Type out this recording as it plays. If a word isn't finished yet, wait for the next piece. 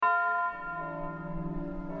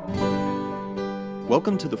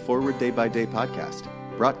Welcome to the Forward Day by Day podcast,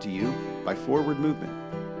 brought to you by Forward Movement.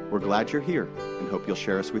 We're glad you're here and hope you'll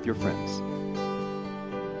share us with your friends.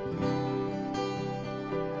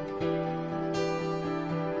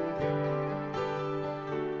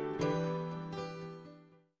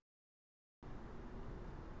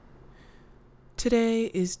 Today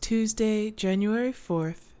is Tuesday, January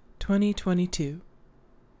 4th, 2022.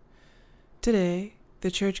 Today, the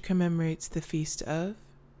church commemorates the feast of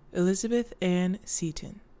Elizabeth Ann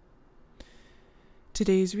Seton.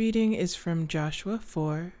 Today's reading is from Joshua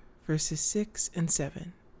 4, verses 6 and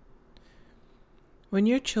 7. When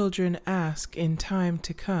your children ask in time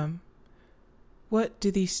to come, "What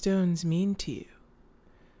do these stones mean to you?"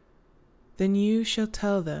 then you shall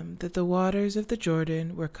tell them that the waters of the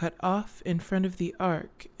Jordan were cut off in front of the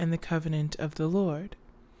ark and the covenant of the Lord.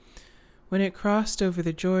 When it crossed over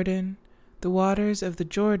the Jordan, the waters of the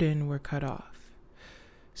Jordan were cut off.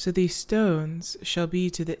 So these stones shall be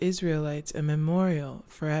to the Israelites a memorial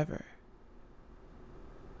forever.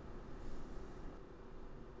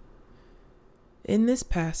 In this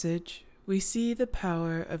passage, we see the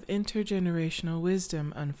power of intergenerational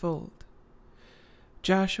wisdom unfold.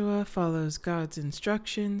 Joshua follows God's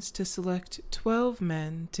instructions to select 12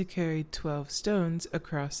 men to carry 12 stones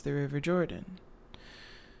across the River Jordan.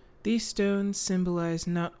 These stones symbolize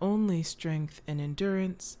not only strength and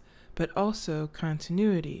endurance, but also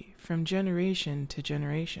continuity from generation to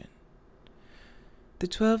generation. The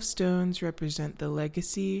 12 stones represent the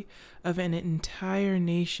legacy of an entire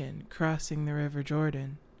nation crossing the River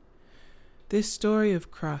Jordan. This story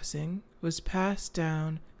of crossing was passed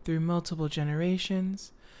down through multiple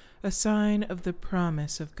generations, a sign of the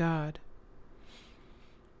promise of God.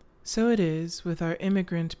 So it is with our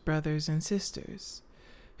immigrant brothers and sisters,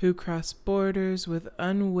 who cross borders with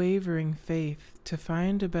unwavering faith to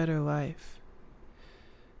find a better life.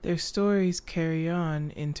 Their stories carry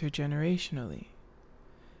on intergenerationally.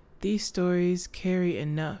 These stories carry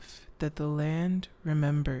enough that the land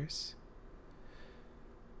remembers.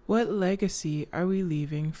 What legacy are we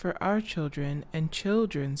leaving for our children and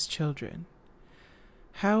children's children?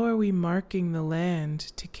 How are we marking the land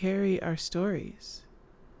to carry our stories?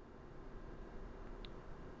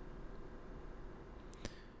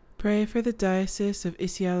 Pray for the Diocese of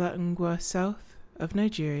Isiala-Ngwa South of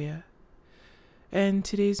Nigeria. And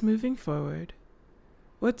today's moving forward,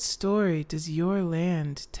 what story does your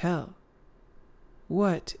land tell?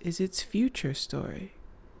 What is its future story?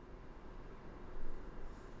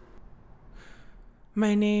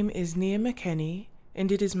 My name is Nia McKenney,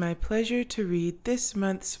 and it is my pleasure to read this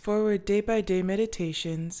month's Forward Day by Day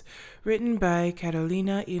Meditations written by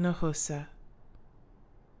Carolina Hinojosa.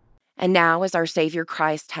 And now, as our Savior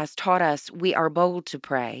Christ has taught us, we are bold to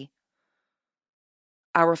pray.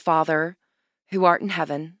 Our Father, who art in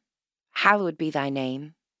heaven, hallowed be thy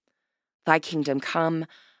name. Thy kingdom come,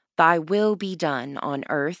 thy will be done on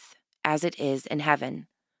earth as it is in heaven.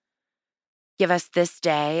 Give us this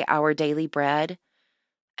day our daily bread,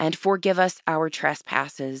 and forgive us our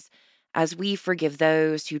trespasses, as we forgive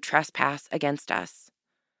those who trespass against us.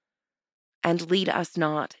 And lead us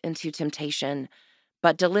not into temptation,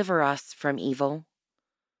 but deliver us from evil.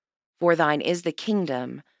 For thine is the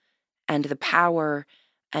kingdom, and the power,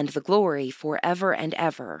 and the glory forever and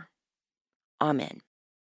ever. Amen.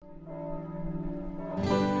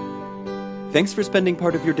 Thanks for spending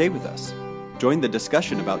part of your day with us. Join the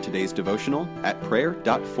discussion about today's devotional at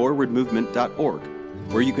prayer.forwardmovement.org,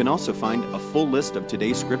 where you can also find a full list of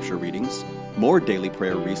today's scripture readings, more daily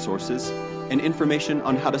prayer resources, and information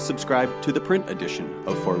on how to subscribe to the print edition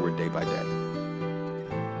of Forward Day by Day.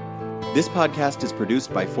 This podcast is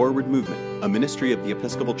produced by Forward Movement, a ministry of the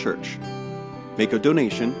Episcopal Church. Make a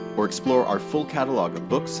donation or explore our full catalog of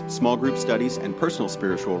books, small group studies, and personal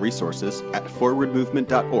spiritual resources at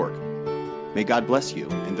forwardmovement.org. May God bless you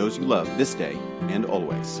and those you love this day and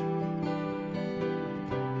always.